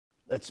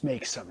Let's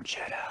make some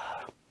cheddar.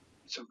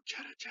 Some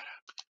cheddar.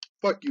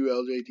 Fuck you,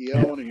 LJT.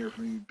 I don't want to hear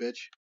from you, bitch.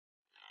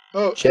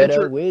 Oh,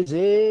 Cheddar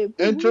wizard.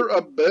 Enter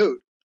a boat.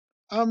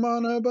 I'm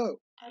on a boat.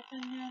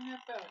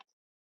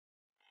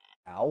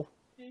 Ow.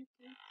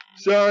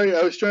 Sorry,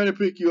 I was trying to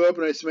pick you up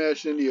and I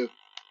smashed into you.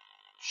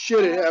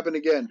 Shit, it happened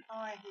again. Oh,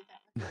 I hate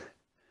that.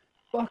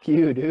 Fuck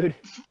you, dude.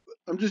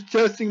 I'm just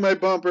testing my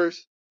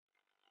bumpers.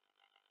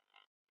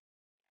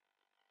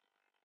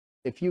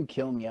 If you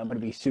kill me, I'm gonna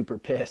be super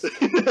pissed.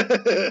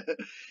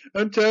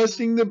 I'm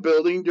testing the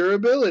building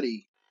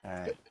durability.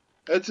 Alright.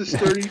 That's a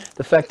sturdy...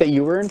 The fact that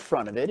you were in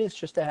front of it is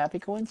just a happy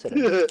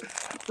coincidence.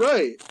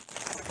 Right.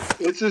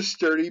 It's a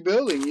sturdy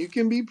building. You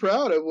can be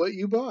proud of what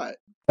you bought.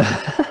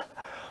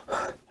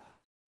 If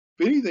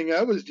anything,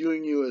 I was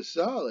doing you a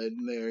solid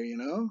there, you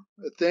know?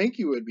 A thank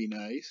you would be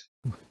nice.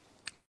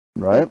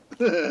 Right?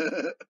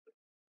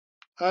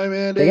 Hi,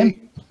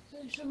 Mandy.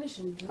 Finish the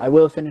mission. I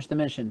will finish the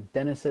mission.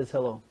 Dennis says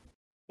hello.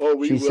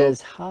 Oh, She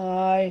says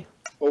hi.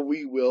 Oh,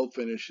 we will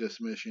finish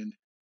this mission,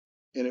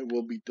 and it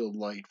will be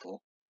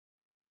delightful.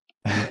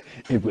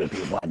 It will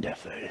be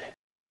wonderful.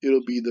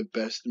 It'll be the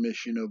best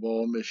mission of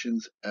all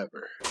missions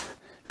ever.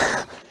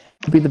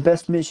 It'll be the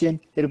best mission.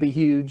 It'll be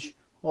huge.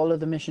 All of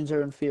the missions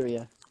are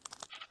inferior.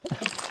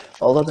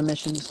 All of the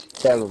missions,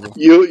 terrible.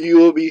 You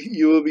will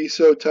be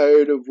so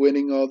tired of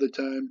winning all the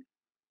time.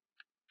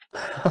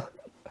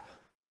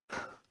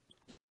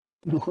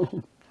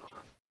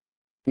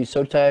 Be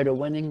so tired of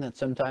winning that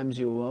sometimes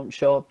you won't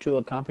show up to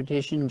a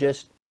competition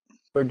just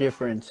for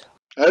difference.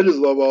 I just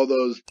love all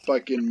those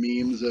fucking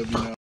memes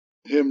of,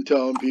 him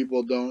telling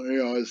people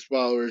his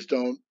followers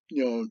don't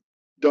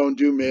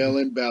do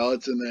mail-in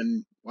ballots, and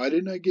then why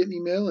didn't I get any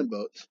mail-in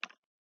votes?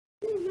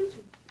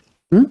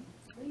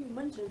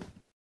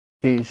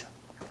 Jeez.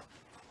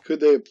 Could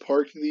they have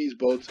parked these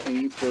boats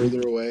any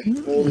further away?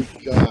 Holy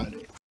God.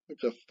 I have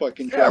to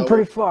fucking Yeah, travel.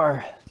 pretty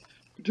far.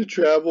 To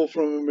travel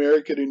from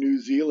America to New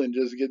Zealand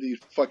just to get these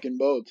fucking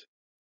boats.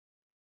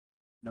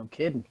 No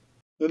kidding.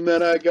 And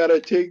then I gotta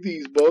take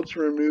these boats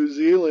from New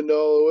Zealand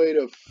all the way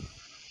to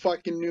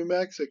fucking New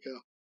Mexico.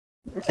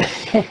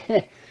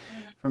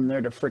 From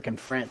there to frickin'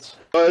 France.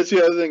 Oh, that's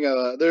the other thing.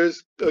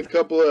 There's a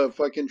couple of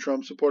fucking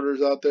Trump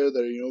supporters out there that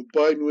are,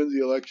 Biden wins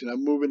the election.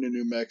 I'm moving to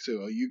New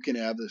Mexico. You can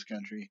have this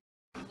country.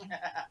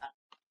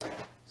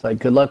 It's like,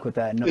 good luck with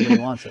that. Nobody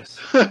wants us.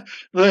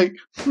 Like,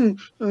 who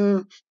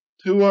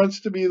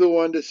wants to be the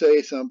one to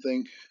say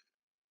something?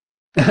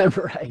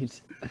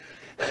 Right.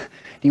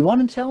 Do you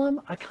want to tell him?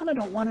 I kind of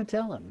don't want to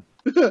tell him.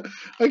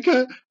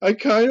 I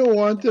kind of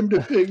want them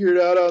to figure it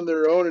out on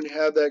their own and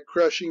have that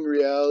crushing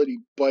reality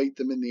bite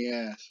them in the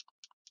ass.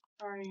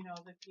 Or,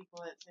 the people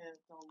that say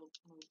they'll move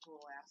to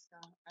Alaska.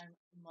 I'm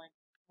like,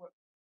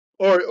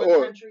 what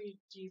country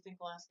do you think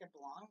Alaska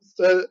belongs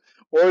to?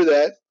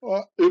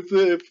 If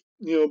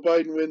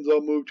Biden wins,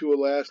 I'll move to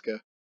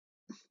Alaska.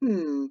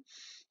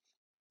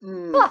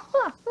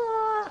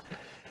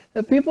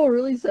 Have people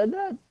really said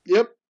that?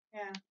 Yep.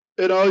 Yeah.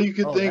 And all you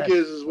can think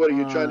is what are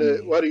you trying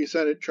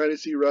to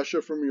see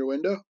Russia from your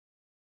window?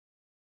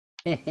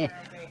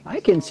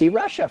 I can see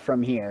Russia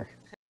from here.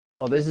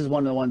 Well, this is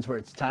one of the ones where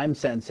it's time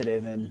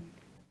sensitive and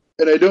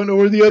I don't know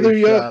where the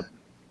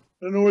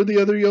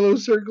other yellow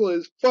circle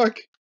is. Fuck.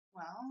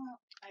 Well,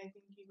 I think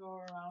you go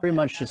around. Pretty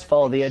much just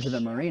follow the edge of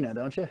the marina,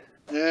 don't you?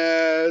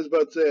 Yeah, I was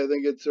about to say I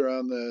think it's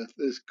around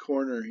this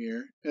corner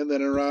here, and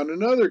then around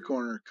another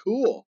corner.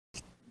 Cool.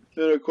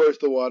 And of course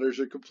the waters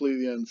are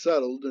completely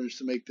unsettled just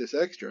to make this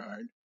extra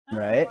hard.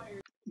 Right.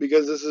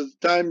 Because this is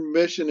a timed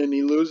mission and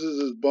he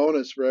loses his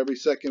bonus for every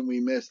second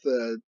we miss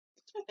the...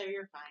 There,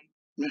 you're fine.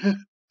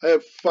 I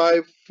have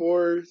 5,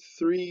 4,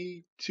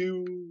 3,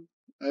 2...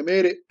 I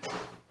made it.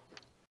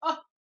 Oh.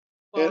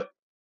 Well,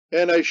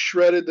 and I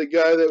shredded the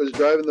guy that was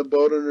driving the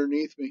boat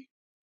underneath me.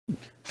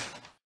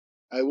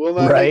 I will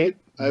not make it.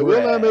 I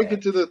will not make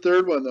it to the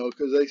third one though,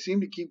 because I seem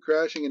to keep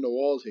crashing into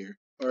walls here.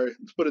 Or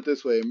let's put it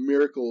this way: a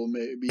miracle will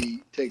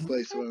maybe take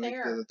place when I make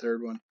it to the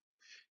third one.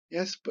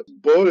 Yes, but the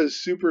boat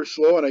is super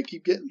slow, and I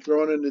keep getting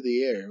thrown into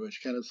the air,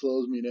 which kind of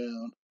slows me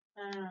down.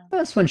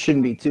 This one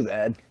shouldn't be too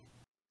bad.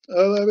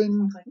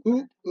 11.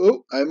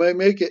 Ooh, I might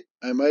make it.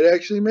 I might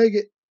actually make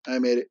it. I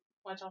made it.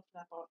 Watch out for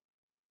that boat.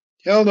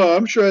 Hell no,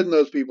 I'm shredding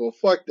those people.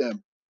 Fuck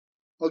them.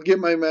 I'll get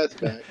my meth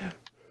back.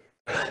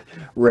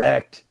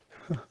 Wrecked.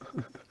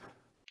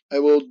 I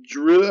will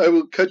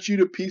cut you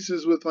to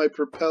pieces with my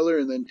propeller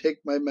and then take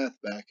my meth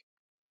back.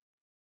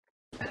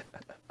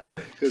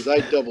 Because I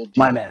doubled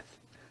my meth.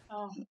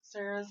 Oh,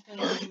 Sarah's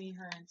gonna give me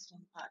her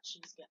Instant Pot.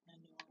 She's getting a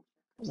new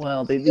one.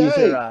 Well, these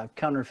are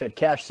counterfeit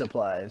cash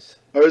supplies.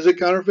 Oh, is it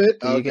counterfeit?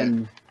 So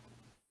okay.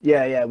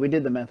 Yeah, we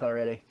did the meth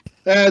already.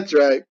 That's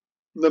right.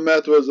 The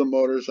meth was the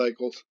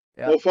motorcycles.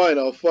 Yep. Well, fine.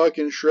 I'll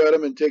fucking shred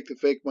them and take the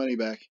fake money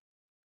back.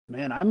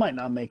 Man, I might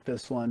not make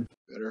this one.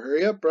 Better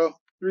hurry up, bro.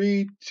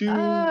 3, 2, 1.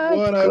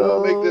 I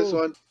won't make this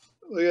one.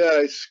 Look at that.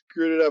 I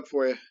screwed it up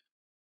for you.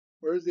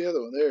 Where's the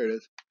other one? There it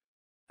is.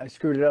 I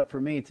screwed it up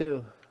for me,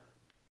 too.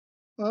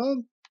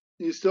 Well,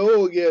 you still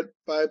will get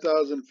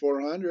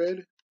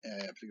 5,400.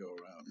 I have to go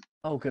around.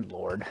 Oh, good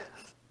Lord.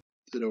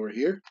 Is it over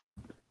here?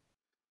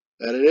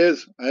 That it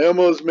is. I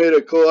almost made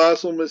a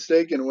colossal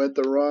mistake and went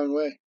the wrong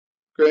way.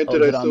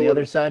 Granted, is it I on still the would.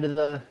 other side of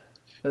the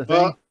thing?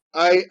 Well,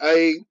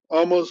 I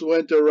almost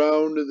went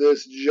around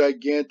this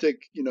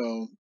gigantic,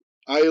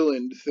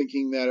 island,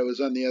 thinking that it was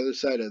on the other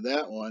side of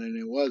that one, and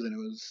it wasn't. It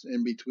was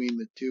in between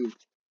the two.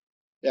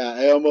 Yeah,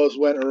 I almost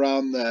went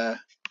around that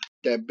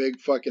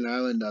big fucking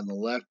island on the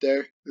left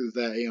there. Is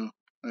that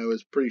I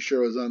was pretty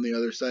sure it was on the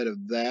other side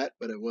of that,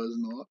 but it was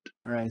not.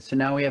 All right, so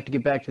now we have to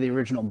get back to the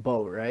original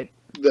boat, right?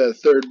 The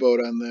third boat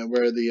on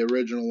where the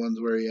original ones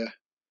were, yeah.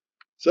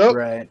 So,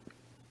 right.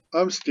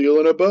 I'm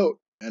stealing a boat,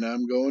 and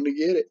I'm going to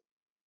get it.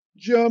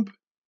 Jump.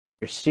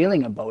 You're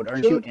stealing a boat.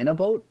 Aren't Jump. you in a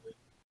boat?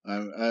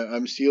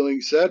 I'm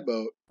stealing said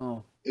boat.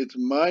 Oh. It's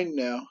mine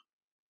now.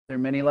 There are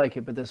many like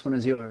it, but this one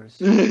is yours.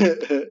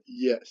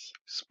 Yes.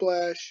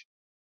 Splash.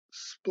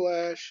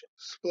 Splash.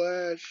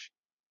 Splash.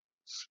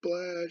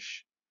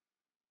 Splash.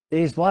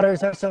 These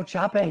waters are so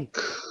choppy.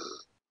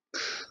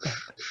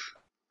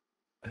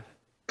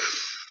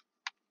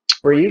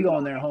 Where are you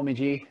going there, homie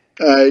G?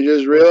 I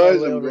just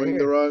realized I'm going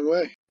the wrong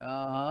way.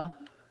 Uh-huh.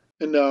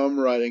 And now I'm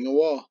riding a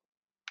wall.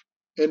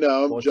 And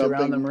now I'm jumping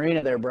around the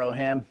marina there,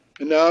 Broham.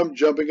 And now I'm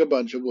jumping a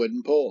bunch of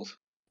wooden poles.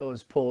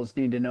 Those poles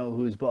need to know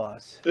who's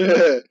boss.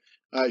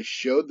 I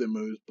showed them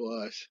who's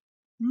boss.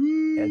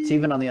 Yeah, it's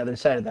even on the other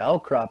side of the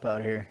outcrop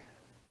out here.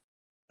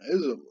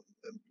 The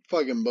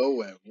fucking boat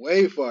went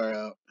way far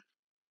out.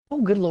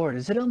 Oh, good lord.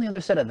 Is it on the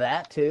other side of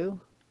that, too?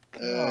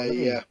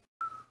 Yeah.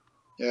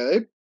 Yeah,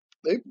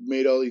 they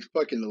made all these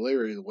fucking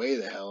deliveries way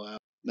the hell out.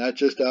 Not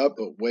just out,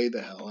 but way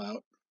the hell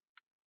out.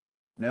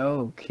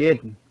 No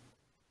kidding.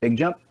 Big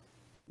jump.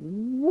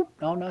 Whoop.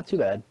 No, not too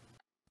bad.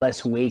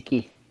 Less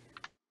wakey.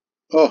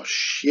 Oh,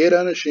 shit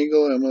on a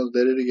shingle. I almost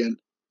did it again.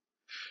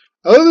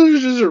 Oh,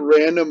 there's just a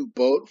random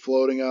boat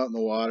floating out in the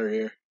water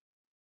here.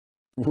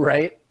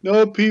 Right?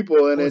 No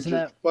people in it,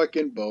 just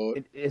fucking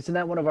boat. Isn't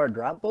that one of our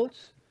drop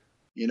boats?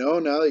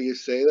 Now that you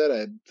say that,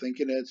 I'm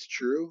thinking it's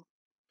true.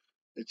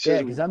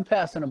 Yeah, because I'm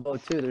passing a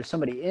boat too. There's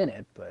somebody in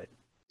it, but...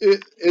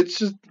 It's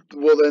just...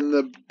 Well, then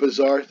the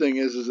bizarre thing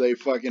is they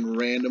fucking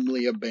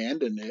randomly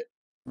abandoned it.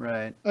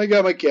 Right. I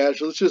got my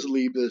cash. Let's just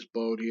leave this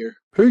boat here.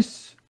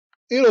 Peace.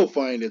 It'll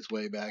find its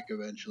way back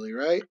eventually,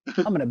 right?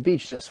 I'm going to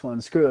beach this one.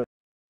 Screw it.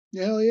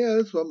 Hell yeah,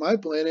 that's what my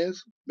plan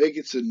is. Make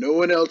it so no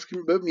one else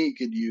but me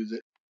could use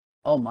it.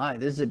 Oh my,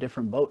 this is a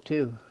different boat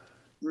too.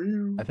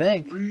 I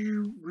think.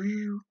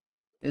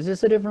 Is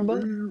this a different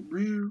boat?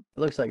 It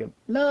looks like it.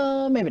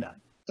 No, maybe not.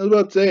 I was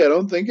about to say, I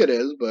don't think it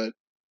is, but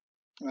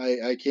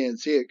I can't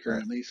see it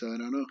currently, so I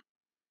don't know.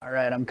 All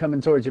right, I'm coming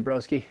towards you,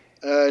 broski.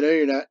 No,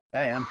 you're not.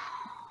 I am.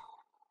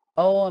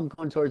 Oh, I'm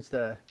going towards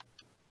the...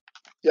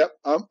 Yep,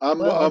 I'm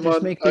just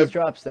on. make these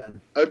drops then.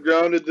 I've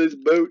grounded this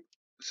boat,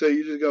 so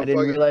you just gonna... I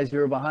didn't realize you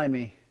were behind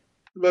me.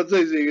 I was about to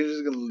say, so you're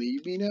just gonna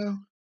leave me now?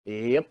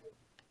 Yep.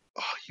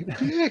 Oh, you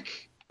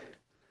dick.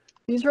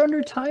 These are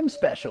under time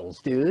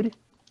specials, dude.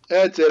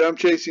 That's it. I'm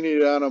chasing you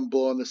down. I'm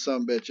blowing the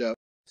sumbitch up.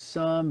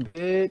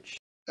 Sumbitch.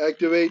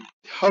 Activate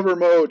hover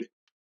mode.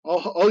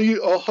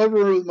 I'll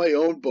hover with my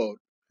own boat.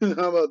 How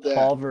about that?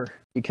 Hover.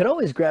 You could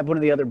always grab one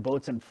of the other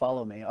boats and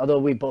follow me. Although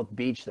we both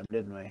beached them,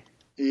 didn't we?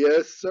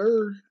 Yes,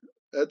 sir.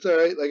 That's all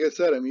right. Like I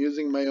said, I'm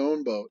using my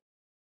own boat.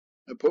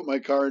 I put my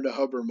car into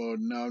hover mode,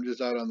 and now I'm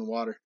just out on the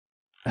water.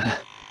 I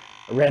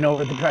ran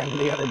over the driver of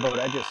the other boat.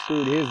 I just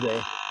screwed his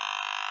day.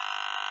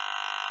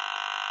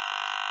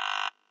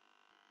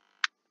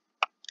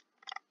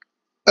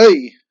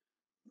 Hey!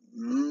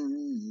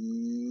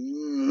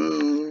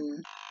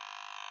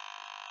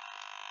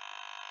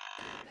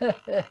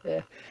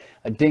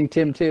 I dinked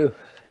him too.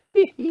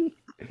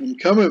 I'm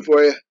coming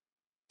for you.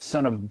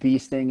 Son of a bee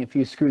sting. If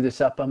you screw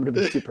this up, I'm going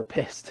to be super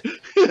pissed.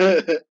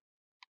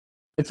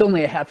 It's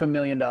only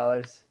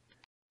 $500,000.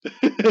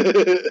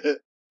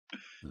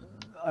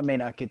 I may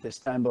not get this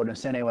time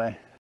bonus anyway.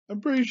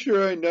 I'm pretty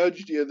sure I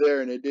nudged you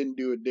there and it didn't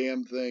do a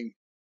damn thing.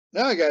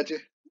 Now I got you.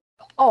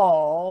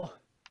 Oh,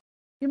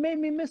 you made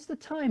me miss the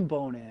time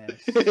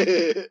bonus.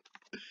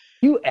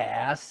 You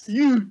ass.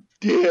 You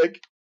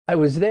dick. I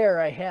was there.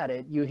 I had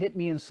it. You hit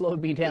me and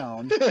slowed me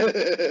down.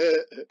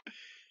 Because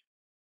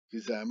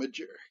I'm a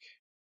jerk.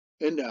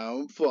 And now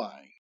I'm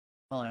flying.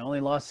 Well, I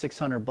only lost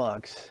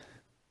 $600.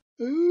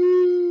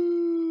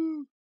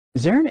 Ooh.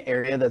 Is there an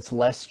area that's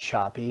less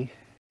choppy?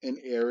 An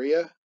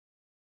area?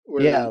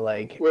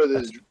 Like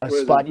a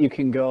spot you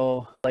can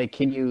go. Like,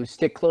 can you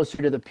stick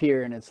closer to the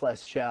pier and it's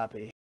less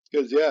choppy?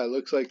 Because it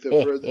looks like the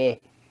further.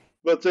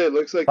 Let's say it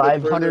looks like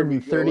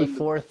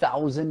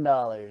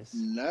 $534,000.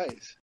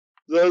 Nice.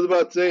 So I was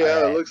about to say,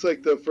 it looks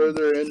like the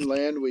further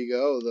inland we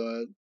go,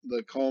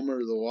 the calmer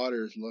the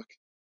waters look.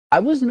 I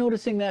was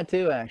noticing that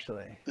too,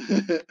 actually.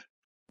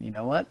 You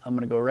know what? I'm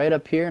gonna go right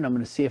up here and I'm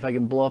gonna see if I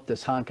can blow up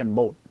this honking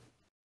boat.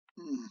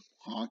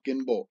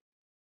 Honking boat.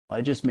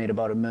 I just made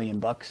about $1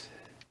 million.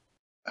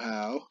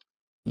 How?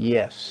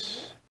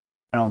 Yes.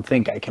 I don't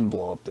think I can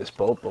blow up this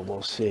boat, but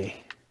we'll see.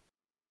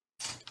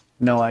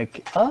 No,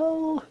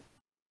 oh,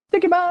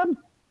 sticky bomb.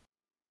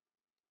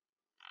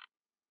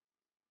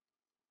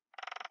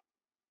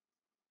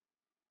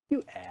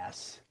 You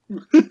ass.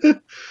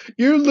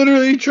 You're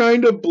literally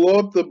trying to blow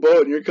up the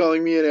boat, and you're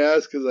calling me an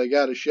ass because I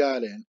got a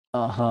shot in.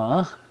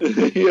 Uh-huh.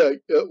 Yeah,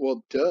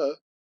 well, duh.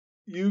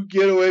 You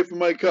get away from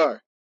my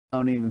car. I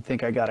don't even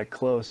think I got it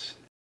close.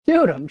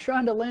 Dude, I'm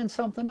trying to land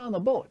something on the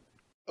boat.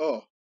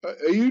 Oh,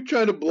 are you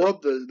trying to blow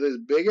up this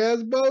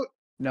big-ass boat?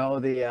 No,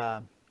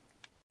 the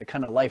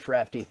kind of life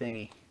rafty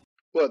thingy.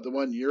 What, the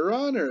one you're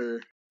on,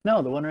 or?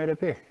 No, the one right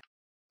up here.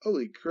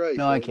 Holy Christ.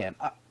 No, I can't.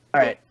 All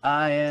right,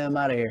 I am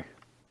out of here.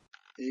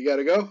 You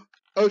gotta go?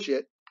 Oh,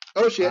 shit.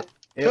 Oh, shit.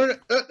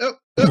 Yep. Turn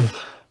it.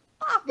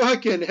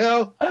 Fucking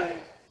hell.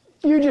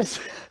 You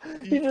just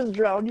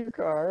drowned your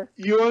car.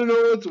 You want to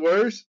know what's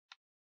worse?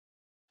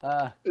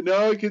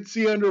 Now I can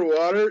see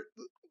underwater.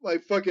 My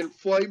fucking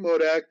flight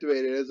mode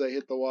activated as I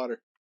hit the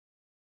water.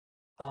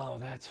 Oh,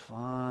 that's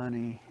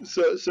funny.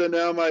 So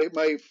now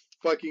my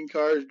fucking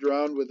car is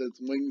drowned with its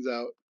wings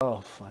out. Oh,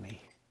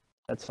 funny.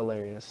 That's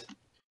hilarious.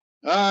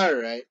 All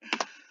right.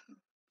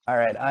 All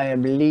right, I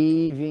am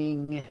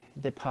leaving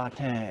the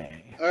party.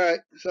 All right,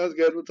 sounds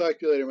good. We'll talk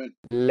to you later, man.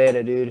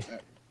 Later, dude.